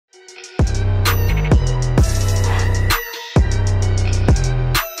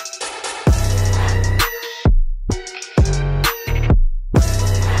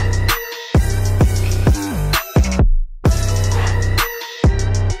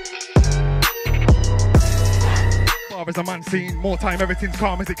as a man seen. More time, everything's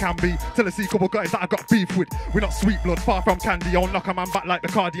calm as it can be. Till I see a couple guys that I got beef with. We're not sweet blood, far from candy. I'll knock a man back like the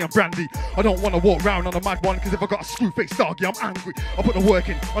Cardi and Brandy. I don't want to walk round on a mad one, cause if I got a screw face doggy, I'm angry. I put the work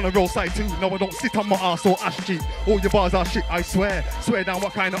in on the roadside too. No, I don't sit on my arse or ass cheek. All your bars are shit, I swear. Swear down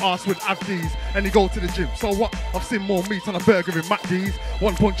what kind of arse would have these. And you go to the gym, so what? I've seen more meat on a burger in MacD's.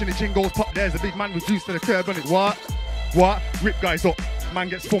 One punch in the chin goes pop, there's a big man reduced to the curb on it. What? Rip guys up. Man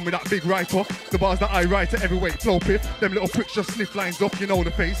gets spun with that big right hook. The bars that I write at every weight flow piff. Them little pricks just sniff lines up, you know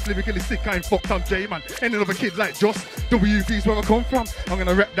the face. Lyrically sick, I'm fucked, I'm J, man. Any other kid like Just. WV's where I come from. I'm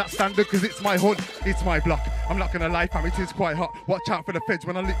gonna rep that standard cause it's my hood, it's my block. I'm not gonna lie, fam, it is quite hot. Watch out for the feds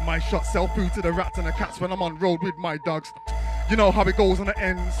when I lick my shot. Sell food to the rats and the cats when I'm on road with my dogs. You know how it goes on the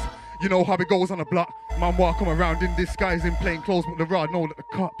ends. You know how it goes on the block. Man, while I come around in disguise in plain clothes, but the rod know that the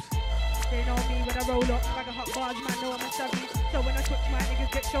cops. They know me when I roll up, bag of hot bars, man know I'm a savvy. So when I touch my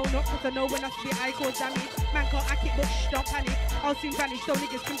niggas get shown up, cause I know when I spit I cause damage. Man can't act it but shh, don't panic. I'll soon vanish so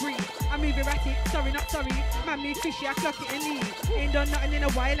niggas can breathe. I move erratic, sorry not sorry. Man move fishy, I clock it and leave. Ain't done nothing in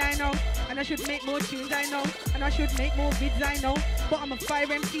a while I know. And I should make more tunes I know. And I should make more vids I know. But I'm a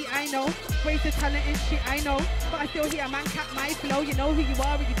fire MC I know. Waste of talent and shit I know. But I still hear man cap my flow. You know who you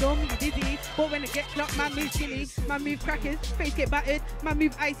are, you dumb, you dizzy. But when it gets clocked, man move silly. Man move crackers, face get battered. Man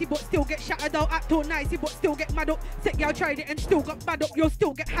move icy but still get shattered out. Act all nicey but still get mad up. Set y'all tried it and still got bad up. You'll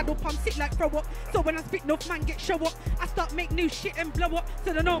still get had up. I'm sick like throw up. So when I spit enough man get show up. I start make new shit and blow up.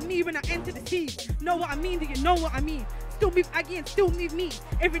 So they know me when I enter the sea. Know what I mean? Do you know what I mean? Still move Aggie and still move me.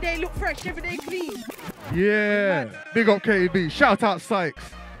 Every day look fresh, every day clean. Yeah, big up Kaybee. Shout out Sykes.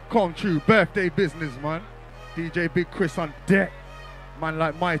 Come true, birthday business, man. DJ Big Chris on deck. Man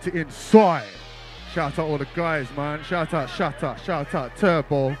like Mighty inside. Shout out all the guys, man. Shout out Shatta. Shout out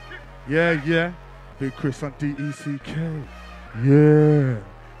Turbo. Yeah. Big Chris on DECK. Yeah.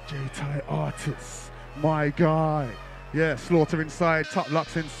 J-Tie Artists. My guy. Yeah, Slaughter inside. Top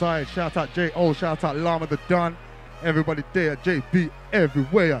Lockz inside. Shout out J.O. Shout out Llama the Don. Everybody there. JB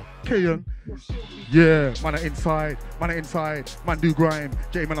everywhere. Kayan. Yeah, man are inside, man do grime.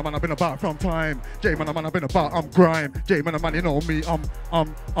 J man, I've been about from time. J man, I've been about, I'm grime. J man, you know me, I'm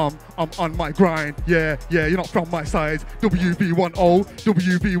on my grind. Yeah, you're not from my side. WV10,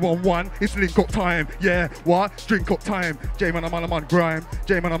 WV11, it's link up time. Yeah, what? Drink up time. J man, I'm on grime.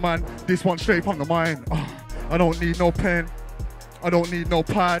 J man, this one straight from the mind. Oh, I don't need no pen, I don't need no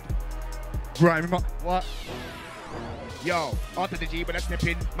pad. Grime, what? Yo, after the G when I step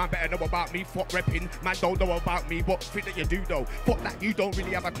in, man better know about me, fuck repping. Man don't know about me, but think that you do though. Fuck that, you don't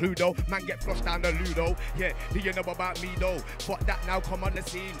really have a clue though. Man get flushed down the Ludo. Yeah, do you know about me though? Fuck that, now come on the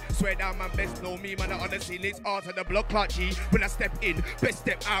scene. Swear down, man, best know me, man, on the scene. It's art of the block clock G. When I step in, best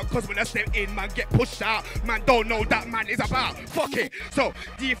step out. Cause when I step in, man get pushed out. Man don't know that man is about. Fuck it. So,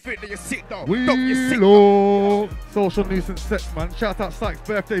 do you think that you're sick though? Don't you sick though? Social Nuisance sets, man. Shout out Sykes,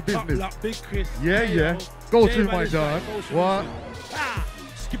 birthday business. Top Big Chris. Yeah. Go through my dog. What?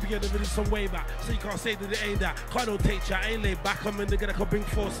 Skipping in the middle some way back, so you can't say that it ain't that. Can't no take chat, ain't laid back. I'm a nigga that can bring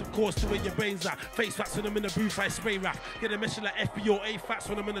force, of course, to where your brains at. Face facts when I'm in the booth, I spray rap. Get a mission like FBO, A facts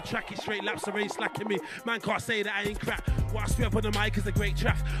when I'm in the track, it's straight laps, ain't slacking me. Man can't say that I ain't crap. What I swear up on the mic is a great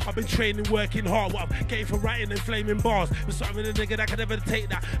trap. I've been training, working hard. What I'm getting for writing and flaming bars. With something in a nigga that can never take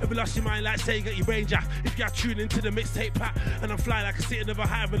that. If you lost your mind, like say you got your brain jack. If you tune into the mixtape pack, and I'm flying like a city never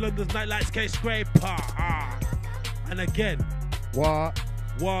high with London's night lights, case scraper. And again, what?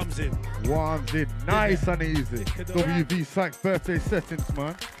 Warms in. Nice and easy. WvSycz birthday settings,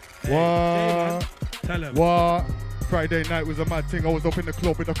 man. What? Tell him. What? Friday night was a mad thing. I was up in the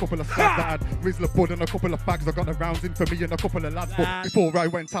club with a couple of scabs that had Rizzler Bud and a couple of bags. I got the rounds in for me and a couple of lads. But before I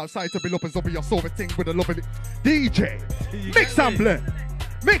went outside to be up as zombie, I saw a thing with a lovely DJ. Mix and blend.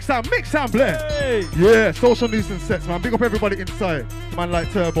 Mix and blend. Hey. Yeah, Social Nuisance sets, man. Big up everybody inside. Man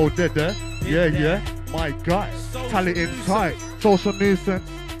like Turbo dead there. Yeah. My guy. Tally inside. Social Nuisance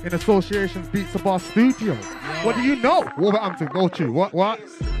in association's Beatsabar studio. Yeah. What do you know? Wolverhampton, go to. What?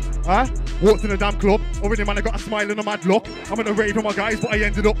 Huh? Walked in the damn club. Already, man, I got a smile and a mad look. I'm in a rave with my guys, but I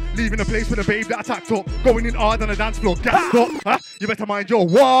ended up leaving the place with a babe that attacked up. Going in hard on the dance floor. Gassed up. Huh? You better mind your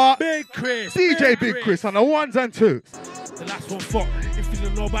what? Big Chris. DJ Big Chris on the ones and twos. The last one fuck. If you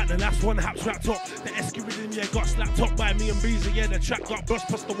don't know about the last one, haps wrapped up. The Esky rhythm, yeah, got slapped up by me and Breezer. Yeah, the track got brushed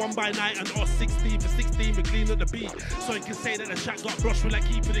plus the 1 by 9 and us 16 for 16. We clean up the beat. So you can say that the track got brushed. We like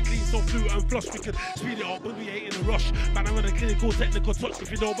keeping it clean, so fluid and flush. We can speed it up, but we ain't in a rush. Man, I'm on a clinical, technical touch.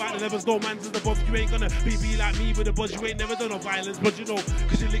 If you know about the levels, no man's in the above. You ain't gonna be like me with a buzz. You ain't never done no violence, but you know,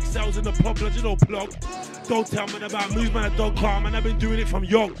 cause you lick cells in the pub, blood, you know, plug. Don't tell me about moves, man, I don't call, man. I've been doing it from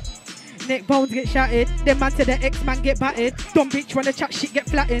young. neck bones get shattered. Them man to the X-man get battered. Dumb bitch wanna chat shit get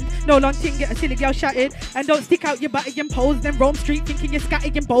flattened. No long thing get a silly girl shattered. And don't stick out your body and pose. Then roam street thinking you're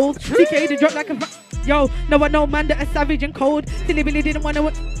scatty and bold. TK to drop like a... Yo, no one know man that are savage and cold. Silly Billy didn't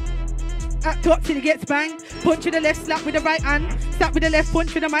wanna... Act up till he gets banged. Punch with the left, slap with the right hand. Slap with the left,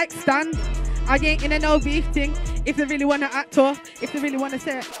 punch with the mic stand. I ain't in a no beef thing. If they really wanna act tough, if they really wanna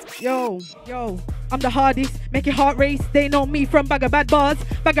say it. Yo, I'm the hardest, make your heart race. They know me from Bag of Bad Bars.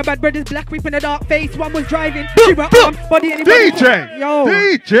 Bag of Bad Brothers, black reap in the dark face. One was driving, she went arm, body anybody. DJ! Yo.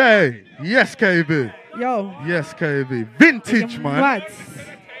 DJ! Yes, KB. Yo. Yes, KB. Vintage, man. Mad.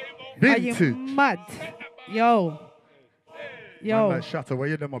 Vintage. Are you mad? Yo. Man like Shatta, where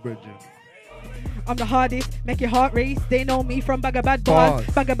you them, my brethren? I'm the hardest, make your heart race. They know me from Bag of Bad Bars.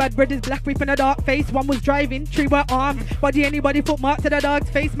 Bag of Bad Brothers, black reap in a dark face. One was driving, three were armed. Body anybody, footmark to the dog's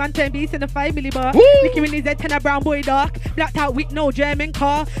face. Man 10 beats in a 5 millibar. Licking in his head, 10 a brown boy dark. Blacked out with no German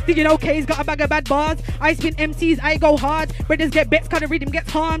car. Did you know K's got a bag of bad bars? I spin MCs, I go hard. Brothers get bets, cause the rhythm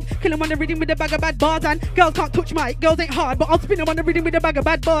gets harmed. Kill them on the rhythm with a bag of bad bars. And girls can't touch my, girls ain't hard. But I'll spin them on the rhythm with a bag of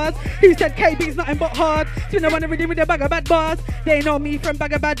bad bars. Who said KB's nothing but hard? Spin them on the rhythm with a bag of bad bars. They know me from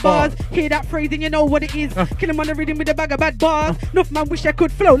Bag of Bad Bars. Hear that phrase and you know what it is. Kill him on the rhythm with a bag of bad bars. Enough man wish I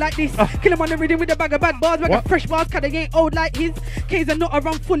could flow like this. Kill him on the rhythm with a bag of bad bars. Bag of fresh bars, cause they ain't old like his. K's are not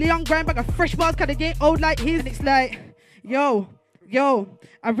around fully on grind. Bag of fresh bars, cause they ain't old like his. And it's like, yo,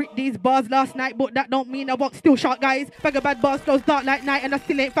 I ripped these bars last night, but that don't mean I walk still short, guys. Bag of bad bars flows dark like night, and I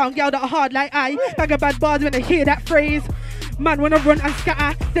still ain't found girl that are hard like I. Bag of bad bars when I hear that phrase. Man wanna run and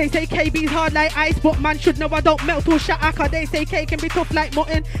scatter. They say KB's hard like ice, but man should know I don't melt or shatter. Cause they say K can be tough like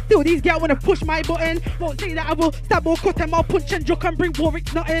mutton. Still these girls wanna push my button. Won't say that I will stab or cut them. I'll punch and joke and bring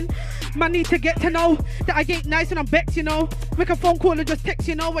Warwick's nothing. Man need to get to know that I ain't nice and I'm vexed, you know. Make a phone call or just text,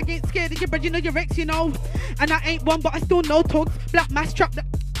 you know. I ain't scared of your bread, you know your ex, you know. And I ain't one, but I still know thugs. Black mass trap that.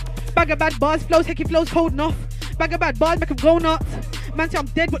 Bag of bad bars, flows, hecky flows cold enough. Bag of bad bars, make them go nuts. Man say I'm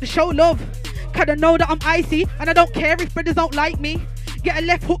dead, but the show love. Cause I know that I'm icy, and I don't care if brothers don't like me. Get a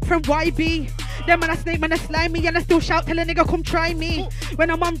left hook from YB. Them man a snake, man a slime me, and I still shout, tell a nigga come try me. When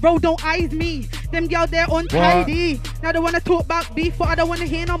I'm on road, don't eyes me. Them girls they're untidy. Now they wanna talk about beef, but I don't wanna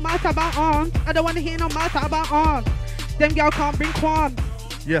hear no mouth about arms. I don't wanna hear no mouth about arms. Them girls can't bring qualms.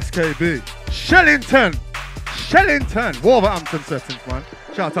 Yes, KB. Shellington, Wolverhampton settings, man.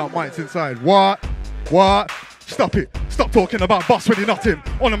 Shout out Mike's inside. What? Stop it. Stop talking about boss when you're not him.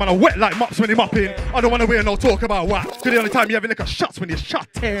 On a man are wet like mops when you're mopping. I don't want to hear no talk about what. Cause the only time you ever lick a shots when you're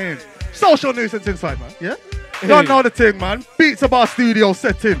shotting. Social nuisance inside, man. Yeah? Hey. Don't know the thing, man. Beatsabar studio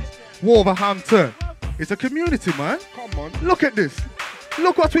setting. Wolverhampton. It's a community, man. Come on. Look at this.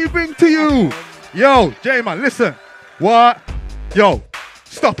 Look what we bring to you. Yo, J-man, listen. What? Yo.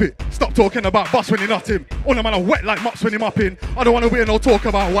 Stop it. Stop talking about boss when you're not him. On a man are wet like mops when you're mopping. I don't want to hear no talk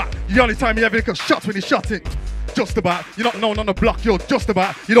about what. The only time you ever lick a shots when you're shotting. Just about, you're not known on the block, you're just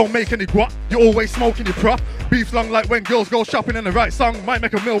about. You don't make any guap, you're always smoking your prop. Beef's long like when girls go shopping and the right song might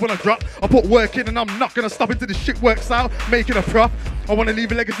make a meal when I drop. I put work in and I'm not gonna stop until this shit works out, making a prop. I wanna leave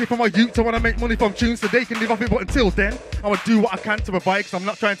a legacy for my youth, I wanna make money from tunes so they can live off it, but until then, I'ma do what I can to provide, cause I'm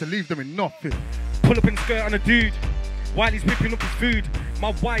not trying to leave them in nothing. Pull up in the skirt on a dude, while he's whipping up his food.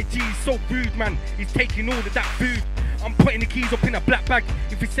 My YG is so rude, man, he's taking all of that food. I'm putting the keys up in a black bag.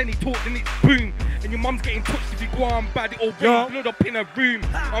 If it's any talk, then it's boom. And your mum's getting touched if you go on bad. It'll bring blood up in a room.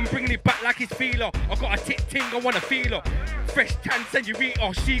 I'm bringing it back like it's feeler. I got a tick ting, I want to feel her. Fresh tan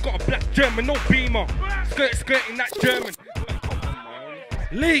senorita, she got a black German, no beamer. Skirting that German.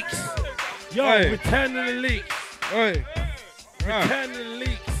 Leaks. Yo, Hey. return to the leaks. Hey. Return to the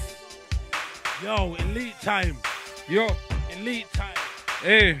leaks. Yo, elite time. Yo. Elite time.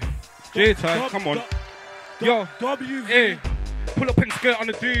 Hey. J time, come on. Yo. WV. Hey. Pull up in skirt on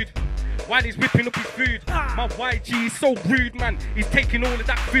the dude while he's whipping up his food. My YG is so rude, man. He's taking all of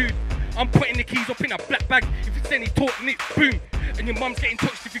that food. I'm putting the keys up in a black bag. If it's any talk, then it's boom. And your mum's getting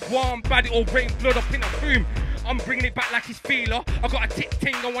touched if you go on bad. It'll rain blood up in a room. I'm bringing it back like it's feeler. I got a tick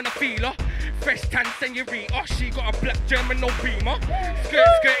ting, I wanna feel her. Fresh tan senorita, she got a black German, no beamer.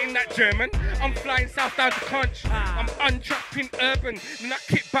 Skirting that German. I'm flying south down to Conch. I'm untrapping urban. Then I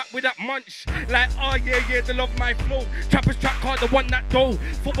kick back with that munch. Like, oh yeah, they love my flow. Trappers trap card, they want that dough.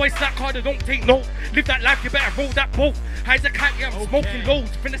 Footboys that card, they don't take no. Live that life, you better roll that boat. Highs a cat, yeah, I'm smoking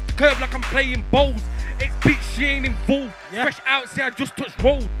loads. Finish the curve like I'm playing bowls. It's bitch, she ain't involved. Fresh out, see I just touched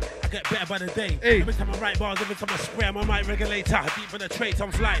road. I get better by the day. Hey. Every time I write bars, every time I spray, I'm a mic regulator. Deep in the trait,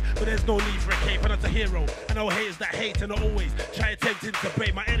 I'm fly, but there's no need for a cape. I'm not a hero. I know haters that hate and I always try attempting to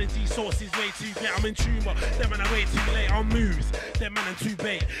bait. My energy source is way too great. I'm in tumor. Them man are way too late. I'll moves. Them man are too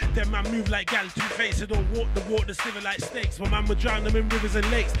bait. Them man move like gal, two-faced. They don't walk the water, sliver like snakes. My man would drown them in rivers and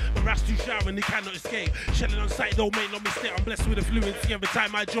lakes. My rats too shy and they cannot escape. Shelling on sight, don't make no mistake. I'm blessed with the fluency. Every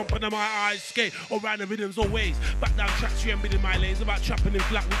time I jump under my eyes skate. Or round the rhythms always. Back down tracks, you ain't been in my lanes. About trapping in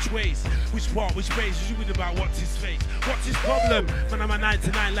flat, which ways? Which part, which ways? You with about what's his face? What's his problem? Man, I'm a 9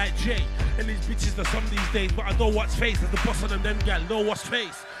 to 9 like Jay. And these bitches are some these days. But I know what's face. As the boss of them gal, know what's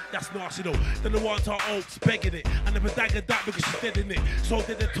face. That's nasty though. Then the ones are oaks begging it. And the dagger that because she's dead in it. So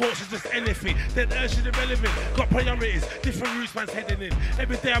did the torch is just anything. Then urge is irrelevant. Got priorities. Different routes man's heading in.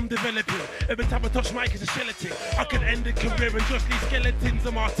 Every day I'm developing. Every time I touch mic it's a skeleton. I can end a career and just these skeletons.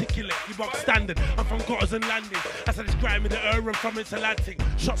 I'm articulate. You box standard. I'm from gutters and landings. I said it's grime in the air and from it's Atlantic.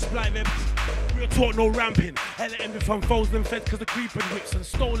 Shots fly them. Real talk no ramping. I let him be from foes and feds cause the creeping whips and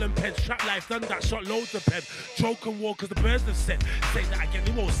stolen pens. Trap life done that. Shot loads of pen. Joke and war cause the birds have said. Say that again.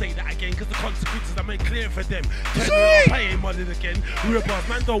 He won't say that again cause the consequences I made clear for them. I ain't modded again. Real boss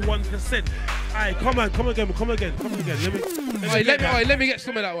man don't 1%. Alright, come again. Let me get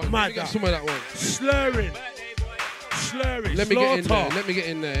some of that one. Slurring. Let me get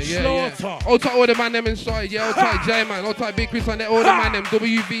in there. Yeah. Slaughter. Hold tight all the man them inside. Yeah, hold tight J man. Hold tight Big Chris on there. All the man them.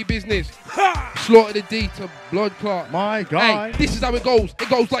 WV business. Slaughter the D to blood clot. My God. Hey, this is how it goes. It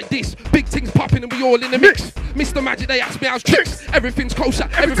goes like this. Big things popping and we all in the mix. Mr. Magic, they ask me how's tricks. Everything's kosher.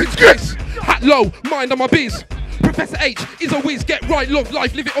 Everything's Chris. Hat low. Mind on my biz. Professor H is a whiz, get right, love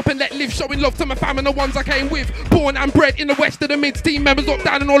life, live it up and let live, showing love to my fam and the ones I came with. Born and bred in the west of the mids, team members up,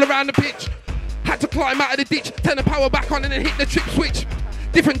 down and all around the pitch. Had to climb out of the ditch, turn the power back on and then hit the trip switch.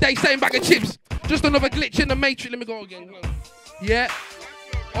 Different day, same bag of chips. Just another glitch in the matrix, let me go again. Yeah.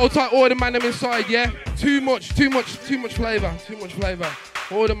 Hold tight all the man them inside, yeah. Too much flavour,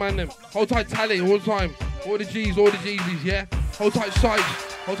 All the man them. Hold tight tally all the time. All the G's, yeah. Hold tight sides,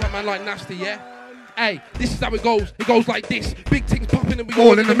 hold tight man like nasty, yeah. Hey, this is how it goes. It goes like this. Big things popping and we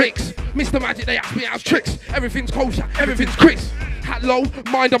all in the mix. Mr. Magic, they ask me how's tricks. Everything's kosher, everything's Chris. Hat low,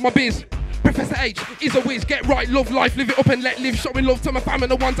 mind on my biz. Professor H is a whiz. Get right, love life, live it up and let live. Showing love to my fam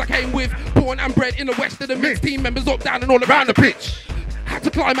and the ones I came with. Born and bred in the west of the mix. Team members up, down and all around the pitch. Had to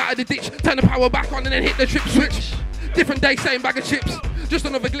climb out of the ditch, turn the power back on and then hit the trip switch. Different day, same bag of chips. Just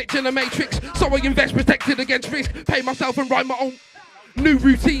another glitch in the matrix. So I invest protected against risk. Pay myself and write my own. New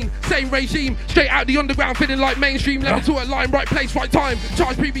routine, same regime. Straight out the underground, feeling like mainstream. Level 2 at line, right place, right time.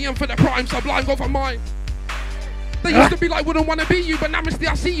 Charge premium for the prime, sublime, go for mine. They used to be like, wouldn't want to be you, but now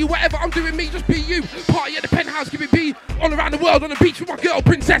I see you. Whatever I'm doing, me, just be you. Party at the penthouse, give it be. All around the world on the beach with my girl,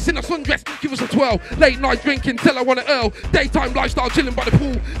 princess in a sundress. Give us a 12. Late night drinking till I want to earl. Daytime lifestyle, chilling by the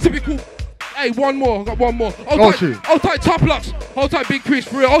pool. Typical. Hey, one more. I got one more. Hold tight Top Lockz. Hold tight Big Chris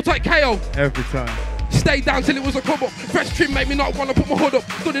for real. Hold tight KO. Every time. Stayed down till it was a come up. Fresh trim made me not want to put my hood up.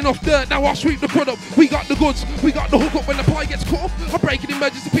 Done enough dirt, now I'll sweep the crud up. We got the goods, we got the hook up. When the pie gets cut up, I break an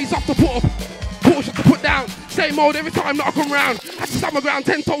emergency piece off to put up. Portion to put down. Same old every time that I come round. Had to stand my ground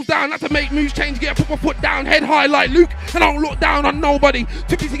 10 toes down. Had to make moves, change gear, put my foot down. Head high like Luke, and I don't look down on nobody.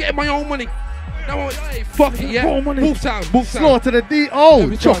 Too busy getting my own money. Now hey, fuck it, yeah. Wolf sound. Slaughter the D.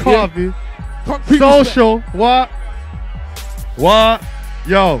 Oh, Chuck Harvey. Social. What?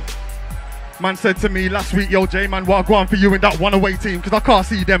 Yo. Man said to me last week, yo, J-Man, what I go on for you in that one away team? Because I can't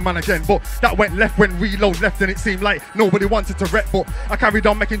see them, man, again. But that went left when reload left, and it seemed like nobody wanted to rep. But I carried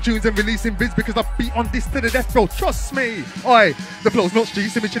on making tunes and releasing bids because I beat on this to the death, bro. Trust me. Oi, the flow's nuts, G.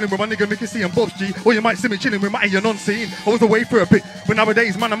 See me chilling with my nigga Mickey C and Bob's G. Or you might see me chilling with my A unseen. I was away for a bit. But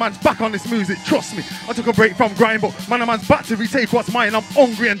nowadays, man, a man's back on this music. Trust me. I took a break from grind, but man, a man's back to retake what's mine. I'm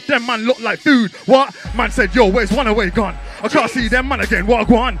hungry and them man look like food. What? Man said, yo, where's one away gone? I can't see them man again. What I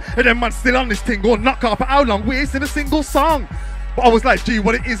go on? And them man still on this thing. Go knock off for how long? We ain't in a single song. But I was like, gee,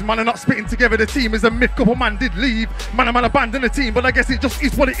 what it is, man, are not spitting together. The team is a myth. Couple man did leave. Man abandoned the team, but I guess it just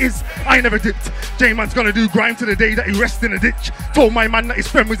is what it is. I never dipped. J-Man's gonna do grime to the day that he rests in a ditch. Told my man that his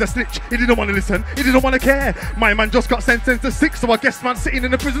friend was a snitch. He didn't want to listen. He didn't want to care. My man just got sentenced to 6, so I guess man's sitting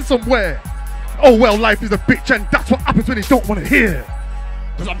in a prison somewhere. Oh well, life is a bitch, and that's what happens when you don't want to hear.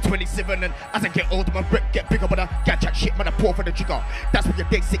 Cause I'm 27 and as I get older my grip get bigger, but I can't chat shit, man, I pour for the trigger. That's when you're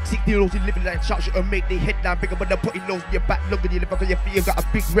dead 6 years, you living like shout shit and make the headline bigger, but I put your nose in your back, look at you live because you feel you got a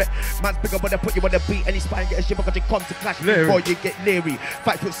big rep. Man's bigger, but I put you on the beat and his spine get a shiver because you come to clash before you get leery.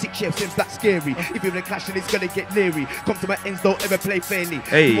 5'6" chef seems that scary. If you're in a clash then it's gonna get leery. Come to my ends, don't ever play fairly.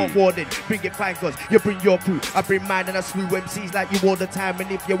 Hey. You want warning, bring it fine cause you bring your crew. I bring mine and I slew MCs like you all the time, and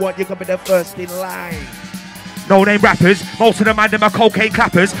if you want you can be the first in line. No name rappers, most of them man them are cocaine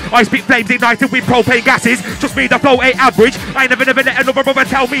clappers. I spit flames ignited with propane gases. Just me the flow ain't average. I never let another brother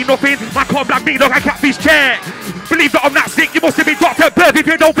tell me nothing. Man can't black me like I catfish chair. Believe that I'm that sick, you must have been dropped at birth. If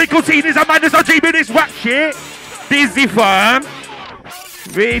you don't think Cousine is a man that's not dreaming this rap shit. Busy firm.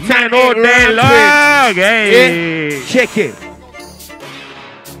 Return all day long. Hey, yeah. Check it.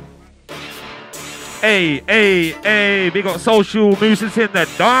 Hey, we got Social Nuisance in the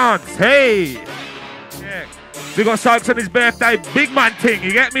dance. Hey. Yeah. We got Sykes on his birthday, big man thing,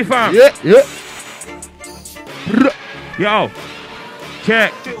 you get me, fam? Yeah. Yo,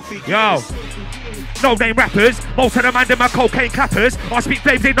 check, yo. No name rappers, most of them man them are cocaine clappers. I speak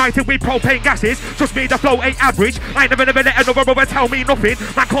flames ignited with propane gases. Just me the flow ain't average. I never let another brother tell me nothing.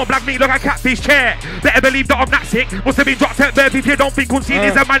 Man can't black me like a catfish chair. Better believe that I'm that sick. Must have been dropped at birth if you don't think unseen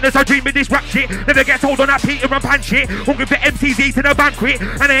is a man that's a dream with this rap shit. Never get told on that Peter and Pan shit. Hungry for MCs eating a banquet,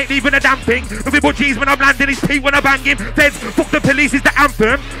 and I ain't leaving a damn thing. With budgies when I'm landing his P when I bang him. Feds, fuck the police is the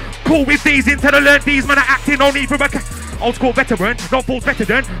anthem. Cool with these until I learn these man are acting no need for a old school veteran, not false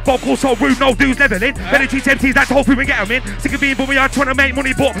veteran. Vocals so rude, no dudes leveling. Better teach MCs that whole food and get them in. Sick of being but we are trying to make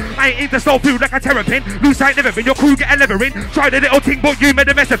money, but I ain't into slow food like a terrapin. Loose ain't never been, your crew get a levering. Tried a little thing, but you made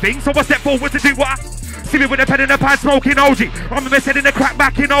a mess of things. So I step forward to do what I see me with a pen in a pad smoking OG. I'm a mess in the crack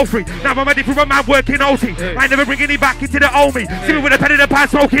back in 03. Now I'm ready for a man working OT. I never bring any back into the old me. See me with a pen in a pad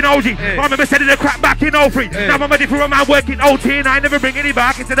smoking OG. I'm a mess in the crack back in 03. Now I'm ready for a man working OT. And I never bring any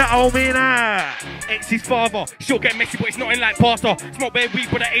back into the old me now. It's his father. She'll get messy, but it's nothing like pasta. Smoke bare weed,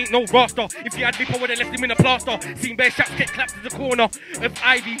 but there ain't no rasta. If he had me, I would have left him in a plaster. Seen bare shots get clapped to the corner. Of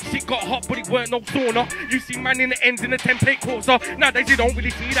Ivy, shit got hot, but it weren't no sauna. You see man in the ends in the template courser. Nowadays you don't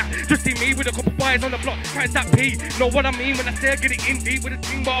really see that. Just see me with a couple fires on the block. Try and stop P. Know what I mean when I say I get it in deep with a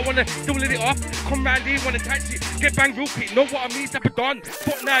team, but I wanna still let it off. Come round here, wanna tight shit. Get bang real quick. Know what I mean? Step it done.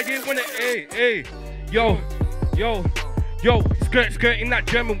 But now you wanna, hey. Yo, skirt in that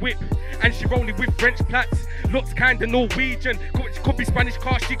German whip. And she rolling with French plats. Looks kinda Norwegian. Could be Spanish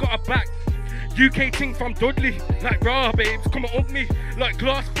car, she got her back. UK ting from Dudley. Like raw babes, come and hug me. Like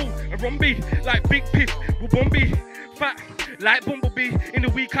glass full of rumby. Like big piff with Bumby. Fat like Bumblebee. In the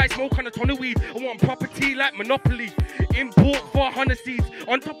week I smoke on a ton of weed. I want property like Monopoly. Import for 100 seeds.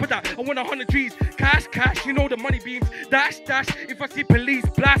 On top of that, I want 100 trees. Cash, you know the money beams. Dash. If I see police,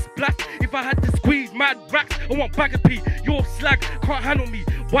 blast. If I had to squeeze mad racks, I want bag of pee. Your slag can't handle me.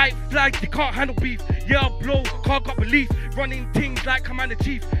 White flag, you can't handle beef. Yeah, I blow, can't got belief. Running things like Commander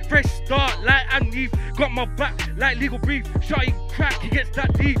Chief. Fresh start like Adam Eve. Got my back like legal brief. Shotty crack, he gets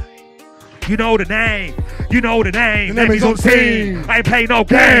that deep. You know the name. Name is unseen. I ain't play no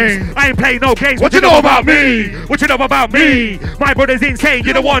games. What you know about me? My brother's insane.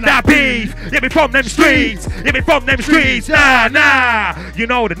 You're the one that beef. Get me from them streets. Nah. You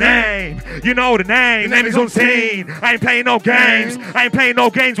know the name. Name is unseen. I ain't playing no games.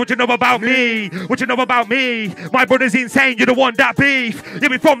 What you know about me? My brother's insane. You're the one that beef.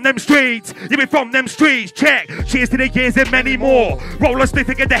 Get me from them streets. Check. Cheers to the years and many more. Roll a spliff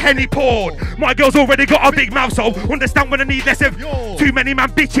and get the Henny poured. My girl's already got a big mouth, so understand when I need less of too many man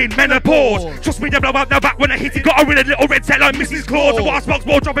bitching, menopause. Trust me, they blow out the back when I hit it. Got her in a little red set like Mrs. Claus. The boss box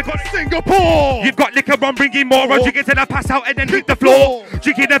more dropping on Singapore. You've got liquor on, bringing more. I drink it till I pass out and then hit the floor.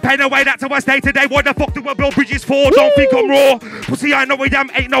 Drinking the pain away, that's how I stay today. What the fuck do I build bridges for? Don't think I'm raw. Pussy, I know I am.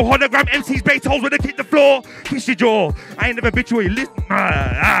 Ain't no hologram. MC's bait holes when I kick the floor. Kiss your jaw. I ain't never bitch you. Listen.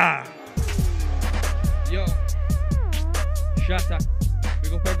 Yo, Shatta.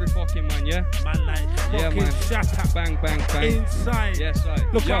 Big up every fucking man, yeah? Man like fucking Shatta. Bang. Inside. Yes, I.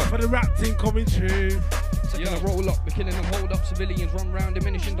 Look out for the rap team coming through. Second I roll up, we're killing them, hold up. Civilians run round,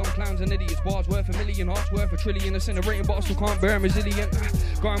 diminishing dumb clowns and idiots. Bars worth a million, hearts worth a trillion. Incinerating, but I still can't bear, I'm resilient.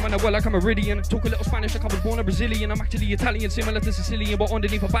 Going man well like I'm a Meridian. Talk a little Spanish like I was born a Brazilian. I'm actually Italian, similar to Sicilian, but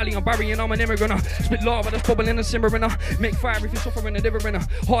underneath a valley I'm burying. I'm an immigrant. Spit lava that's bubbling and simmering. Make fire if you're suffering and delivering.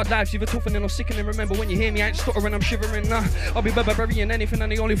 Hard lives, either toughening or sickening. Remember when you hear me, I ain't stuttering, I'm shivering. I'll be burying anything, and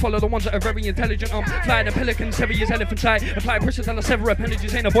they only follow the ones that are very intelligent. I'm flying the pelicans, heavy as elephant side. Apply pressure till I sever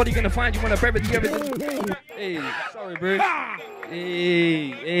appendages. Ain't nobody gonna find you when I bury the evidence. Hey, sorry, bro.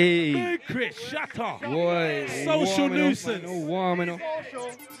 Hey. Big Chris, Shatta. Boy. Social Nuisance. Warming up.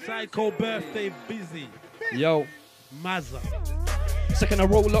 Psycho birthday busy. Yo. Mazza. Second I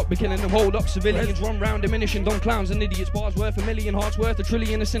roll up, be killing them hold up. Civilians run round, diminishing, dumb clowns and idiots. Bars worth a million, hearts worth a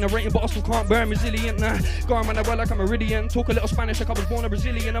trillion. Incinerating, but I still can't burn resilient. Nah, going man, I well like I'm Meridian. Talk a little Spanish like I was born a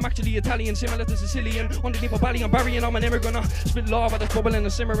Brazilian. I'm actually Italian, similar to Sicilian. Underneath a valley, I'm burying, I'm an immigrant. Spit lava that's bubbling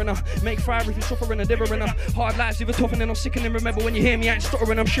and simmering. Make fire if you're suffering and divering. Hard lives, even tougher than I'm sickening. Remember when you hear me, I ain't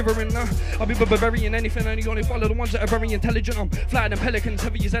stuttering, I'm shivering. I'll be burying anything, and you only follow the ones that are very intelligent. I'm flying than pelicans,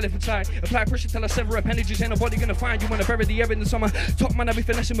 heavy as elephant side. Apply pressure till I sever appendages. Ain't nobody gonna find you when I bury the evidence. I'm a top man, I be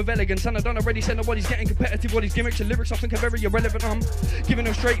finessing with elegance. And I done already said nobody's getting competitive. All these gimmicks and lyrics I think are very irrelevant. I'm giving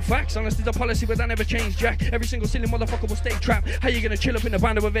them straight facts. Honesty the policy, but I never change, Jack. Every single silly motherfucker will stay trapped. How you gonna chill up in the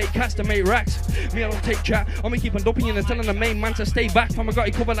band with 8 cats to make racks? Me, I don't take chat. I'm keep on doping and telling the main man to stay back. From I got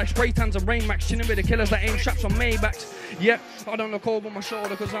it covered like spray tans and rain max. Chilling with the killers that aim straps on Maybachs. Yeah, I don't look over my shoulder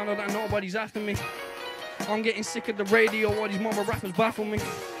because I know that nobody's after me. I'm getting sick of the radio, all these mama rappers baffle me.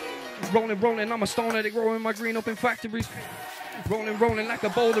 Rolling, I'm a stoner, they growing my green up in factories. Rolling like a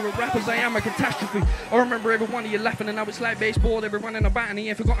boulder of rappers, I am a catastrophe. I remember every one of you laughing and now it's like baseball. They were running about and he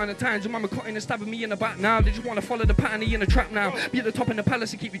ain't forgotten the times. Your mama cutting and stabbing me in the back now. They just want to follow the pattern, he in the trap now. Be at the top in the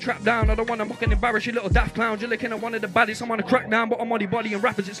palace and keep you trapped down. I don't want to mock and embarrass you little daft clowns. You're looking at one of the baddest, I'm on a crack down. But I'm on the body and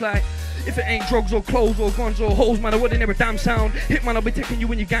rappers, it's like, if it ain't drugs or clothes or guns or hoes, man, I wouldn't hear a damn sound. Hit man, I'll be taking you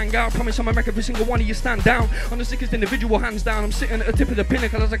when you gang out. Promise I'ma make every single one of you stand down. I'm the sickest individual, hands down. I'm sitting at the tip of the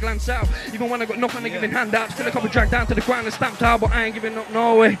pinnacle as I glance out. Even when I got nothing, I'm giving handouts. Still a couple dragged down to the ground and stamped out, but I ain't giving up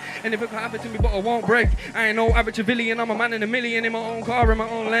no way. And if it could happen to me, but I won't break. I ain't no average civilian, I'm a man in a million in my own car, in my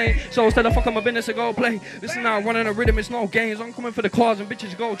own lane. So instead of fucking my business, I go play. Listen now, running a rhythm, it's no games. I'm coming for the cars and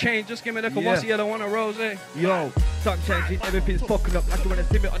bitches go change. Just give me the Kawasi, I don't want a rose. Yo, something changing, everything's fucking up. Like you wanna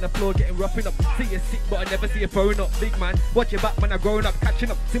see me on the floor, getting roughing up. See you sick, but I never see you throwing up. Big man, watch your back, man, I'm growing up,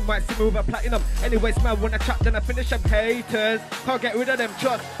 catching up. Sing my see me with a platinum. Anyways, man, when I trap, then I finish them. Haters, can't get rid of them,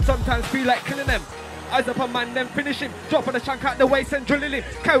 trust. Sometimes feel like killing them. Eyes up on man, then finish him. Drop on the shank out the waist and drilling him.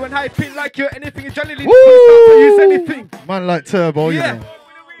 Carry and hype in like you're anything, adrenaline. Use anything. Man like Turbo, yeah.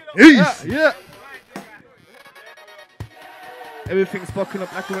 You know. Yeah. Everything's fucking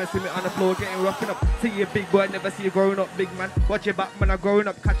up like you wanna see me on the floor, getting roughing up. See you big boy, never see you growing up, big man. Watch your back, man, I'm growing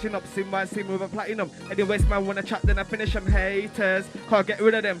up, catching up. See me with a platinum. Anyways, man, when I chat, then I finish them. Haters, can't get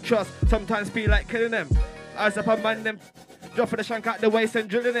rid of them. Trust, sometimes feel like killing them. Eyes up on man, them. Drop for the shank out the waist and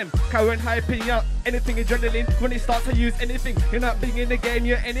drilling him. Carrying hyping out anything adrenaline. When he starts to use anything, you're not being in the game,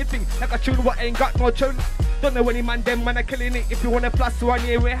 you're anything. Like a tune what ain't got no tune. Don't know any man, them man are killing it. If you want a plus one,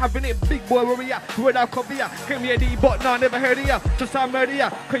 yeah, we're having it. Big boy, where we at? Where that copy ya? Claim me a D, but no, never heard of ya. Just I'm murder ya.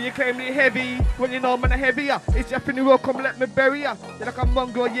 Can you claim me heavy? When you know man, I'm heavier. It's your finny road, come let me bury ya. You're like a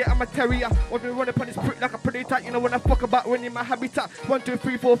mongrel, yeah, I'm a terrier. When we run up on this prick like a predator, you know when I fuck about when you're my habitat. 1, 2,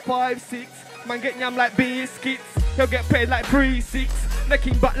 3, 4, 5, 6. Man get yam like biscuits. He'll get paid like 3-6.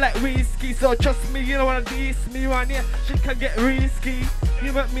 Necking back like whiskey. So trust me, you don't wanna diss me right here. She can get risky.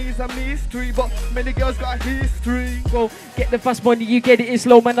 You and me is a mystery, but many girls got a history. Go get the fast money, you get it in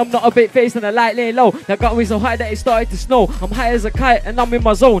slow, man. I'm not a bit faced and the light laying low. That got me so high that it started to snow. I'm high as a kite and I'm in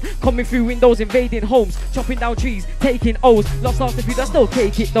my zone. Coming through windows, invading homes, chopping down trees, taking O's. Lost after few, I still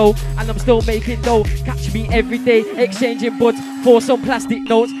take it though, and I'm still making dough. Catch me every day, exchanging buds for some plastic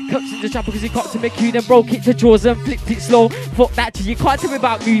notes. Cuts in the trap because he got to make you, then broke it to drawers and flipped it slow. Fuck that, you can't tell me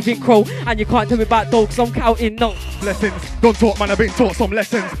about moving crow, and you can't tell me about dogs. I'm counting notes. Blessings, don't talk, man. I've been taught some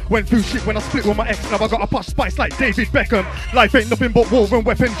lessons. Went through shit when I split with my ex. Now I got a posh spice like David Beckham. Life ain't nothing but war and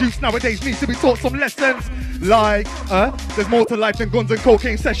weapons. Youth nowadays need to be taught some lessons. Like, there's more to life than guns and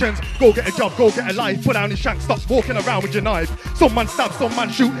cocaine sessions. Go get a job, go get a life. Put down your shank, stop walking around with your knife. Some man stab, some man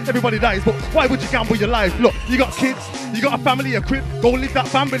shoot, everybody dies. But why would you gamble your life? Look, you got kids, you got a family, a crib. Go live that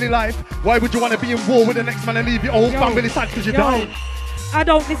family life. Why would you want to be in war with the next man and leave your whole family sad because you died? I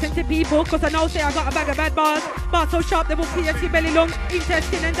don't listen to people cause I know say I got a bag of bad bars. Bars so sharp they will pierce your belly lung,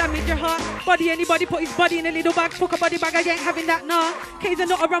 intestine and damage your heart. Body anybody put his body in a little bag, fuck a body bag, I ain't having that nah. K's are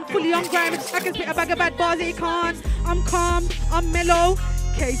not around fully on grime. I can spit a bag of bad bars, he can't. I'm calm, I'm mellow.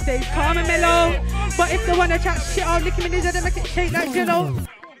 K stays calm and mellow. But if they wanna chat shit, I'll lick him in his head and make it shake like jello.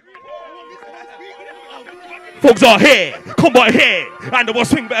 Folks are here, come by here, and the will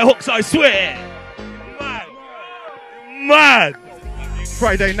swing better hooks, I swear. Mad.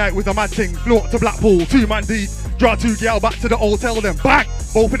 Friday night was a mad thing. Flew up to Blackpool, 2 man deep. Draw 2 gal back to the hotel, then bang!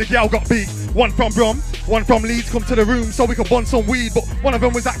 Both of the gal got beat. One from Brum, one from Leeds. Come to the room so we could bond some weed. But one of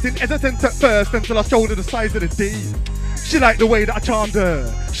them was acting hesitant at first until I showed her the size of the D. She liked the way that I charmed her.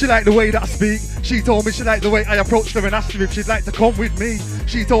 She liked the way that I speak. She told me she liked the way I approached her and asked her if she'd like to come with me.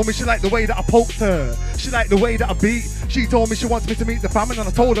 She told me she liked the way that I poked her. She liked the way that I beat. She told me she wants me to meet the family and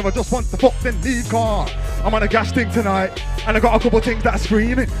I told her I just want to fuck then leave car. I'm on a gas thing tonight, and I got a couple things that are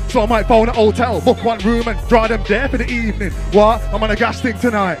screaming. So I might phone a hotel, book one room, and dry them there for the evening. What? I'm on a gas thing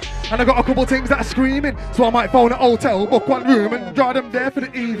tonight, and I got a couple things that are screaming. So I might phone a hotel, book one room, and dry them there for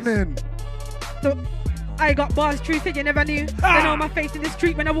the evening. So I got bars, truth that you never knew. They know my face in the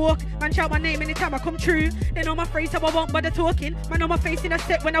street when I walk. Man shout my name anytime I come true. They know my phrase so I won't bother talking. Man know my face in a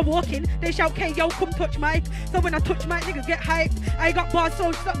set when I walk in. They shout K-Yo, come touch mic. So when I touch mic, niggas get hyped. I got bars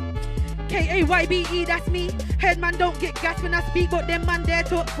so K-A-Y-B-E, that's me. Head man don't get gas when I speak, but them man there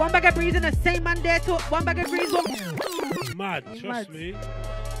talk. One bag of breeze and the same man there talk. One bag of breeze, one. Mad, trust me.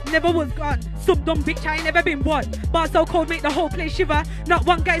 Never was gone. Some dumb bitch, I ain't never been one. Bars so cold make the whole place shiver. Not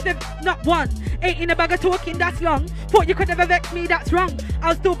one guy's ever, not one. Ain't in a bag of talking, that's long. Thought you could never vex me, that's wrong.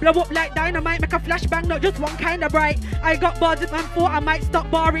 I'll still blow up like dynamite, make a flashbang, not just one kind of bright. I got bars that man thought I might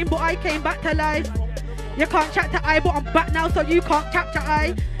stop barring, but I came back to life. You can't chat to I, but I'm back now, so you can't capture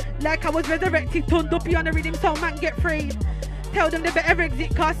I. Like I was resurrected, turned up on the rhythm, so man get frayed. Tell them they better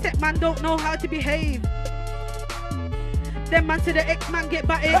exit, cause set man don't know how to behave. Them man to the ex-man get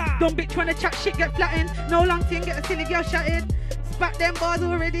batted. Dumb bitch wanna chat shit get flattened. No long thing get a silly girl shattered. Spat them bars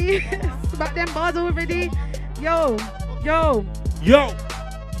already. Spat them bars already. Yo.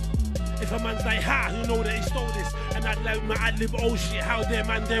 If a man's like, ha, you know that he stole this. And I'd like my ad-lib, oh shit, how dare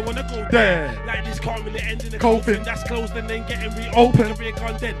man there wanna go there. Like this can't really end in a coffin. That's closed and then getting reopened. Career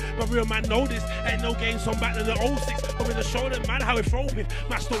gone dead. But real man know this. Ain't no game some back than the 06. But in the show them man how it's roping.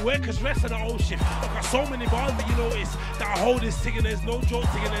 Master workers rest of the old shit. I've got so many bars but you notice that I hold this thing and there's no joke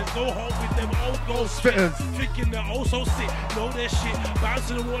thing and there's no hope with them old ghost spitters. Thinking they're oh so sick. Know their shit.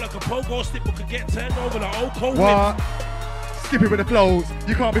 Bouncing the wall like a pogo stick but could get turned over like old COVID. What? Skippy with the flows,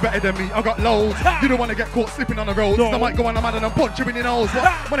 you can't be better than me, I got loads. You don't want to get caught slipping on the road. No. I might go on a man and punch you in the nose.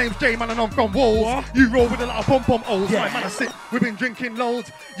 My name's J man and I'm from Wolves. What? You roll with a lot of pom-pom O's. Yeah. My man I sit, we've been drinking loads.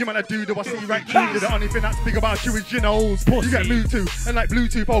 You man a dude who I see right through you. The only thing that's big about you is your nose. Pussy. You get moved to, and like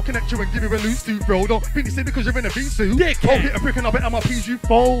Bluetooth, I'll connect you and give you a loose tooth, bro. Don't think you say because you're in a V-suit. I'll hit a brick and I'll bet MRPs you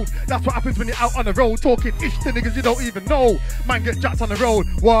fold. That's what happens when you're out on the road, talking ish to niggas you don't even know. Man get jacked on the road,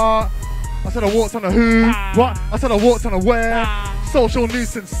 what? I said I walked on a who? What? I said I walked on a where? Social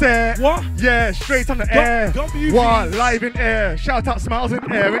Nuisance set. What? Yeah, straight on the air. What? Live in air. Shout out Smiles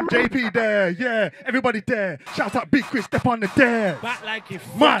in air and JP there. Yeah, everybody there. Shout out Big Chris, step on the dare. Back like you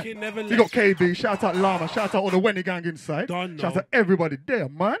fucking never left. You got Kaybee. Shout out Llama. Shout out all the Wenny gang inside. Shout out everybody there,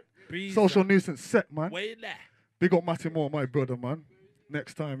 man. Social Nuisance set, man. Wait there. Big up Matty Moore, my brother, man.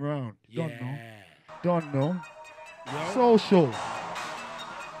 Next time round. Yeah. Don't know. Social.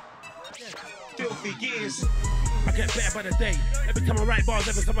 I get better by the day. Every time I write bars,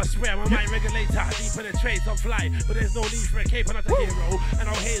 every time I swear, my mind regulator. Deep penetrates, I'm fly. But there's no need for a cape, I'm not a hero. And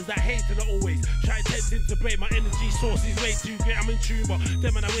I'll haters that hate and always try tempting to break my energy source is way too great. I'm in tune, but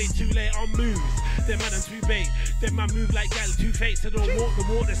them man are way too late on moves. Them man are too bait. Them man move like gal, too fake. So don't walk the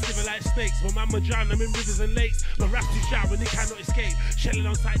water, sliver like snakes. But man, drown them in rivers and lakes. My rap's too shy when they cannot escape. Shelling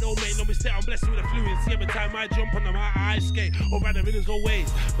on side, don't make no mistake. I'm blessed with a fluency. Every time I jump on them, I escape. Or rather, rhythms always.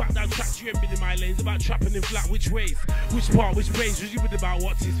 Back down tracks, you ain't been in my lanes. About trapping in flat, which ways? Which part, which praise was you with about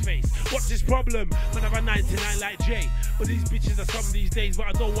what's his face? What's his problem? Man, I've a 99 like Jay. But these bitches are some these days, but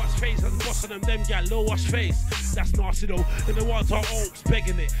I don't watch face. I'm bossing them gal, low wash face. That's nasty though. And the water oaks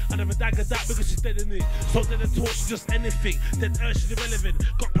begging it. I never dagger that because she's dead in it. So then the torch just anything. Then urge is irrelevant.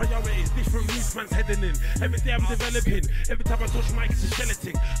 Got priorities, different routes man's heading in. Every day I'm developing. Every time I touch mic it's a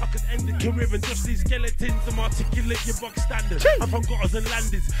skeleton. I could end the career and just these skeletons. I'm articulate your box standard. I'm from gutters and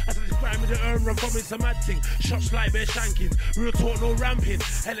landings. As I describe me the urn run from it's a mad thing. Shots like bear shanking. Real talk no ramping.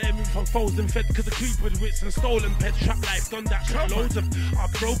 LM from foes and fed cause the creep with wits and stolen pets. Trap life done that shit. Loads of our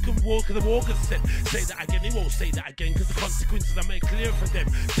broken walk cause the walkers said. Say that again, he won't say that again cause the consequences I make clear for them.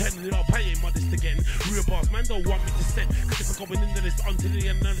 Turning it up, I ain't modest again. Real boss man don't want me to send. Cause if I'm going into this until the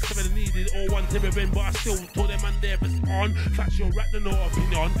end of the 7 needed all one to revenge. But I still told them man there it's on. Factual rap no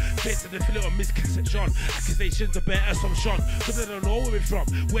opinion. Face of the fillet of misconception. Accusations are better assumption. Cause I don't know where we're from.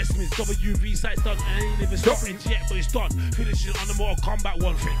 Westminster WvSycz done. I ain't even stopping yet but it's done. Finishing on the Mortal Kombat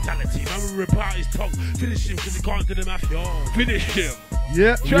 1 fatality. Man will rip out his tongue. Finish him cause he can't do the mafia. Finish him.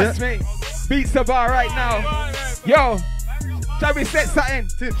 Yeah. Trust me. Beatsabar right now. Yo. Shall we set something?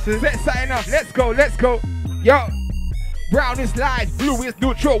 Set something up. Let's go. Let's go. Yo. Brown is live, blue is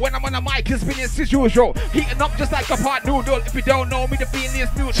neutral. When I'm on the mic, it's business as usual. Heating up just like a pot noodle. If you don't know me, the feeling is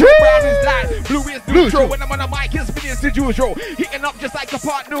neutral. Brown is live, blue is neutral. When I'm on the mic, it's business as usual. Heating up just like a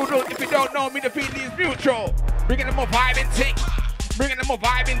pot noodle. If you don't know me, the feeling is neutral. Bringing them a vibe and tick. Bringing them a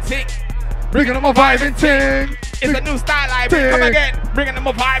vibe and tick. Bringing them a vibe and ting. It's a new style I bring. Come again. Bringing them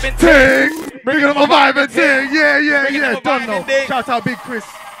a vibe and ting. Bringing them a vibe and ting. Yeah. Don't know. Shout out Big Chris.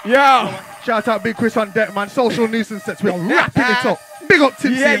 Yeah. Shout out Big Chris on deck, man. Social Nuisance sets. We are wrapping it up. Big up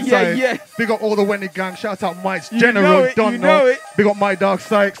Tipsy inside. Big up all the Wendy gang. Shout out Mike's General. Don't know. Big up my dog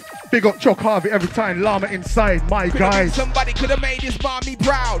Sykes. Big up Chuck Harvey every time. Llama inside. My guys. Somebody could have made this mommy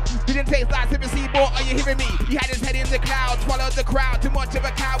proud. Didn't taste like Timothy, boy. Are you hearing me? He had his head in the clouds. Swallowed the crowd. Too much of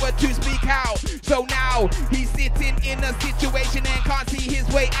a coward to speak out. So now he's sitting in a situation and can't see his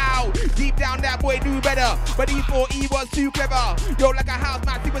way out. Deep down that boy knew better, but he thought he was too clever. Yo, like a house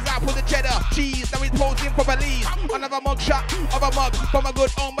man, he was out for the cheddar. Cheese, now he's posing for police. Another mug shot of a mug from a good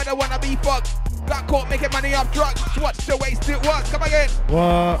home, but I wanna be fucked. Got caught making money off drugs. Watch the waste it was. Come again.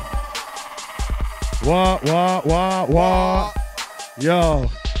 What? Yo.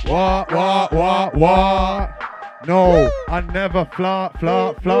 What? No, I never flop.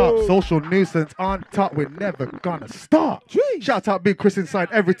 Social Nuisance on top. We're never gonna stop. Jeez. Shout out Big Chris inside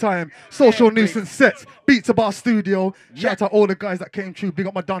every time. Social Nuisance sets. Beatsabar studio. Shout out all the guys that came through. Big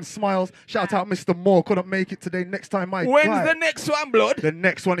up my Don Smiles. Shout out Mr. Moore. Couldn't make it today. Next time, my guy. When's the next one, blood? The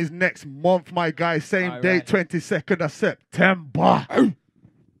next one is next month, my guy. Same date, 22nd of September.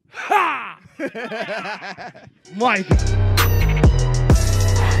 Ha! My God.